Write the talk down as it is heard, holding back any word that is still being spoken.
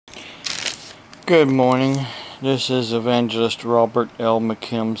Good morning. This is Evangelist Robert L.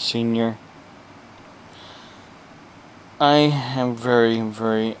 McKim Sr. I am very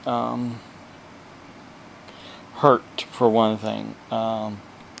hurt for one thing.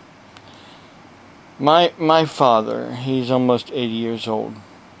 My father, he's almost 80 years old,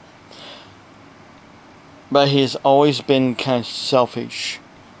 but he's always been kind of selfish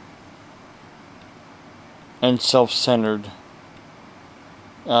and self-centered.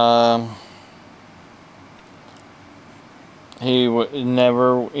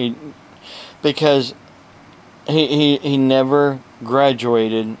 Because he never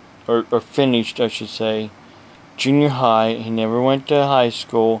graduated or finished, I should say, junior high. He never went to high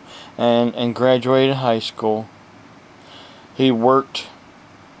school and graduated high school. He worked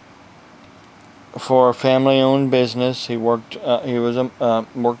for a family-owned business. He worked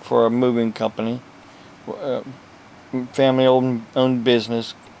for a moving company, family-owned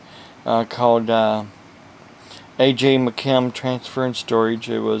business called A.J. McKim Transfer and Storage.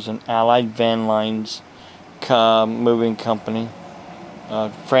 It was an Allied Van Lines moving company,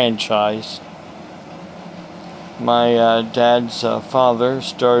 franchise. My dad's father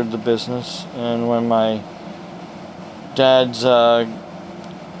started the business, and when my dad's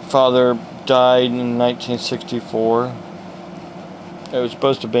father died in 1964, it was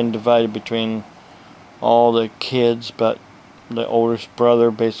supposed to have been divided between all the kids, but the oldest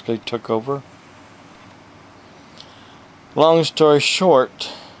brother basically took over. Long story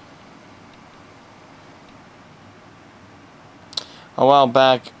short, a while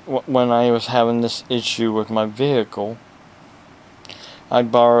back when I was having this issue with my vehicle, I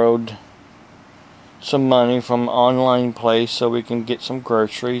borrowed some money from an online place so we can get some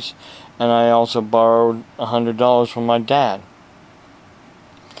groceries, and I also borrowed $100 from my dad.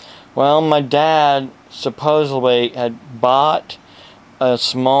 Well, my dad supposedly had bought a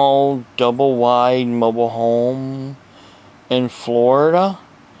small double-wide mobile home in Florida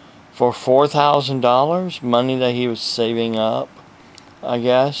for $4,000, money that he was saving up, I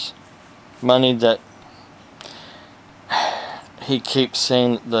guess. Money that he keeps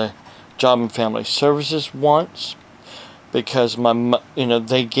saying the Job and Family Services wants, because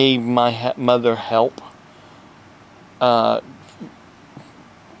they gave my mother help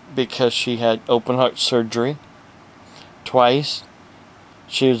because she had open heart surgery twice.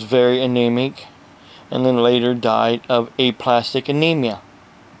 She was very anemic, and then later died of aplastic anemia.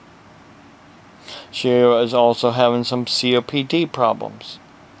 She was also having some COPD problems.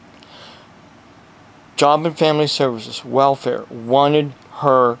 Job and Family Services, welfare, wanted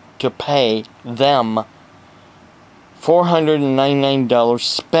her to pay them $499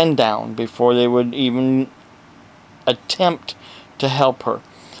 spend down before they would even attempt to help her.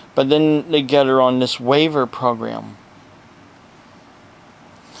 But then they get her on this waiver program.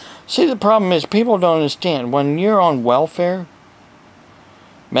 See, the problem is people don't understand. When you're on welfare,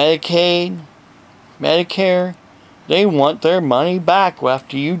 Medicaid, Medicare, they want their money back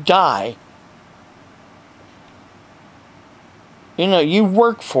after you die. You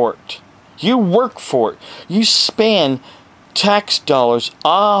work for it. You work for it. You spend tax dollars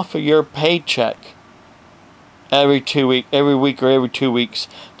off of your paycheck every week or every 2 weeks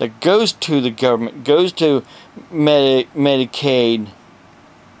that goes to the government, goes to Medicaid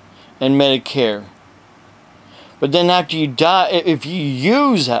and Medicare. But then after you die, if you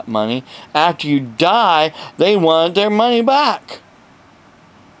use that money, after you die, they want their money back.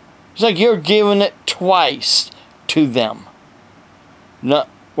 It's like you're giving it twice to them. Not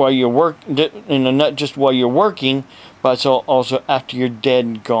while you're not just while you're working, but also after you're dead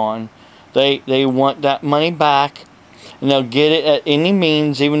and gone. They want that money back, and they'll get it at any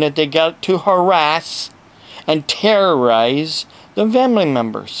means, even if they got to harass and terrorize the family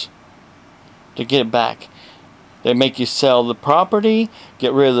members to get it back. They make you sell the property,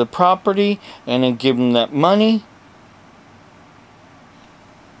 get rid of the property, and then give them that money.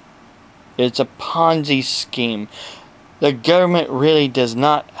 It's a Ponzi scheme. The government really does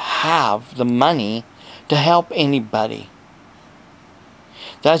not have the money to help anybody.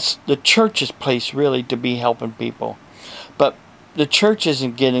 That's the church's place, really, to be helping people. But the church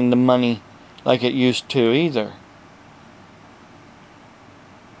isn't getting the money like it used to either.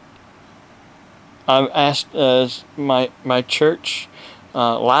 I've asked my church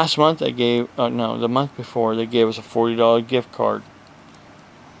last month. They gave the month before they gave us a $40 gift card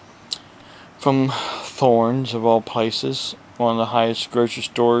from Thorns, of all places, one of the highest grocery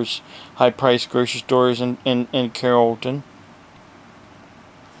stores, high-priced grocery stores in Carrollton.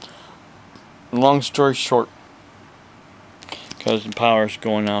 Long story short, because the power's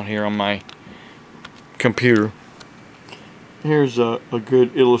going out here on my computer, here's a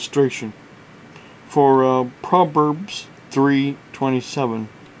good illustration. for Proverbs 3:27.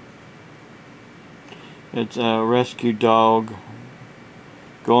 It's a rescue dog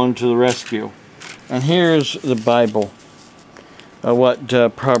going to the rescue. And here's the Bible. What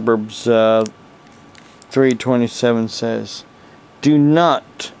Proverbs 3:27 says. Do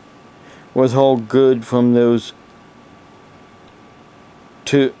not withhold good from those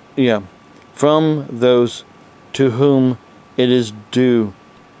to whom it is due,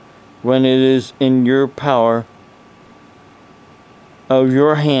 when it is in your power of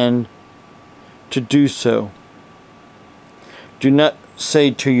your hand to do so. Do not say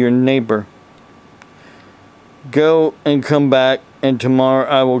to your neighbor, go and come back, and tomorrow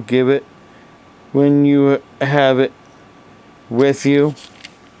I will give it, when you have it with you.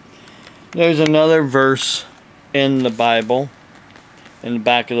 There's another verse in the Bible, in the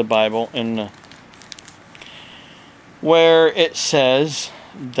back of the Bible, where it says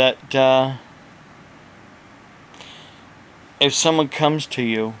that if someone comes to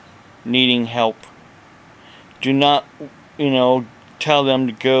you needing help, do not, tell them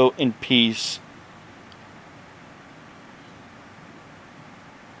to go in peace.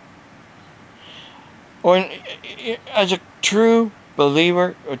 Or as a true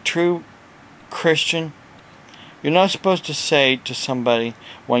believer, a true Christian, you're not supposed to say to somebody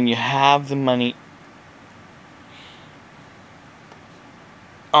when you have the money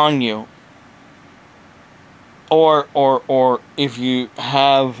on you, or if you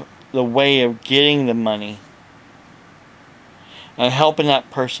have the way of getting the money and helping that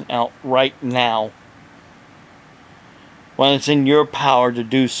person out right now, when it's in your power to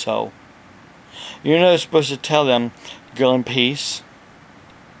do so. You're not supposed to tell them, go in peace,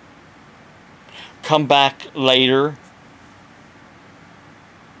 come back later.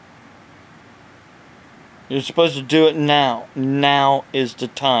 You're supposed to do it now. Now is the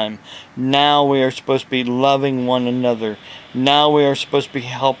time. Now we are supposed to be loving one another. Now we are supposed to be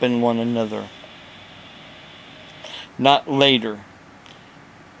helping one another. Not later.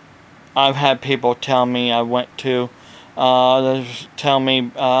 I've had people tell me, I went to, tell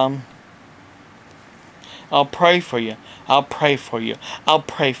me, I'll pray for you. I'll pray for you. I'll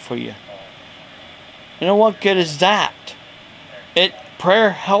pray for you. You know what good is that?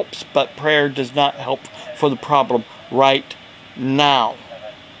 Prayer helps, but prayer does not help for the problem right now.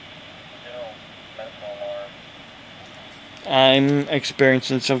 I'm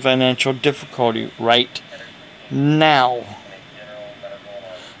experiencing some financial difficulty right now.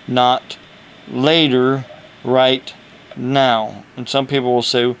 Not later, right now. And some people will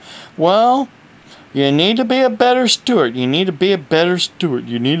say, well, you need to be a better steward. You need to be a better steward.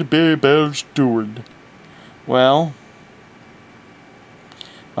 You need to be a better steward. Well,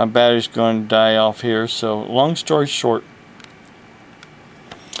 my battery's going to die off here, so long story short,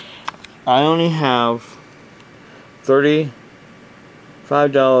 I only have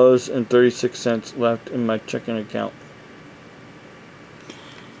 $35.36 left in my checking account.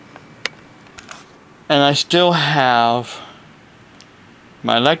 And I still have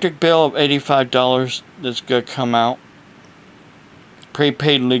my electric bill of $85 that's going to come out,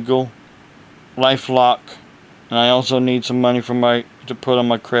 prepaid legal, LifeLock, and I also need some money to put on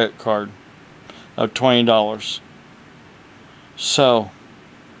my credit card of $20. So,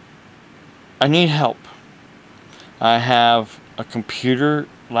 I need help. I have a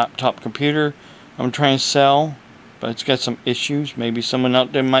laptop computer I'm trying to sell, but it's got some issues. Maybe someone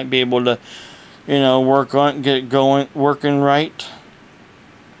out there might be able to, work on it, get it going, working right.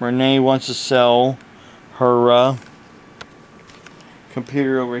 Renee wants to sell her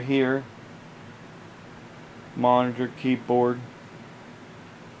computer over here. Monitor, keyboard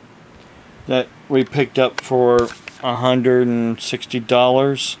that we picked up for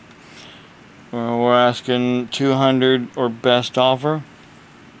 $160. We're asking $200 or best offer.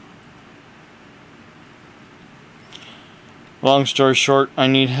 Long story short, I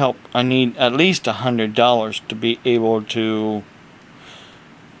need help. I need at least $100 to be able to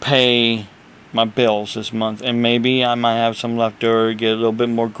pay my bills this month, and maybe I might have some left over to get a little bit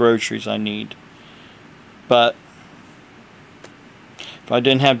more groceries I need. But if I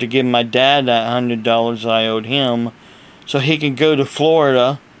didn't have to give my dad that $100 I owed him so he could go to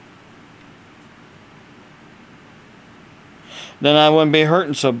Florida, then I wouldn't be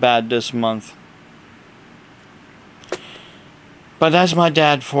hurting so bad this month. But that's my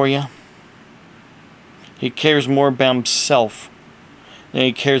dad for you. He cares more about himself than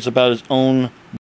he cares about his own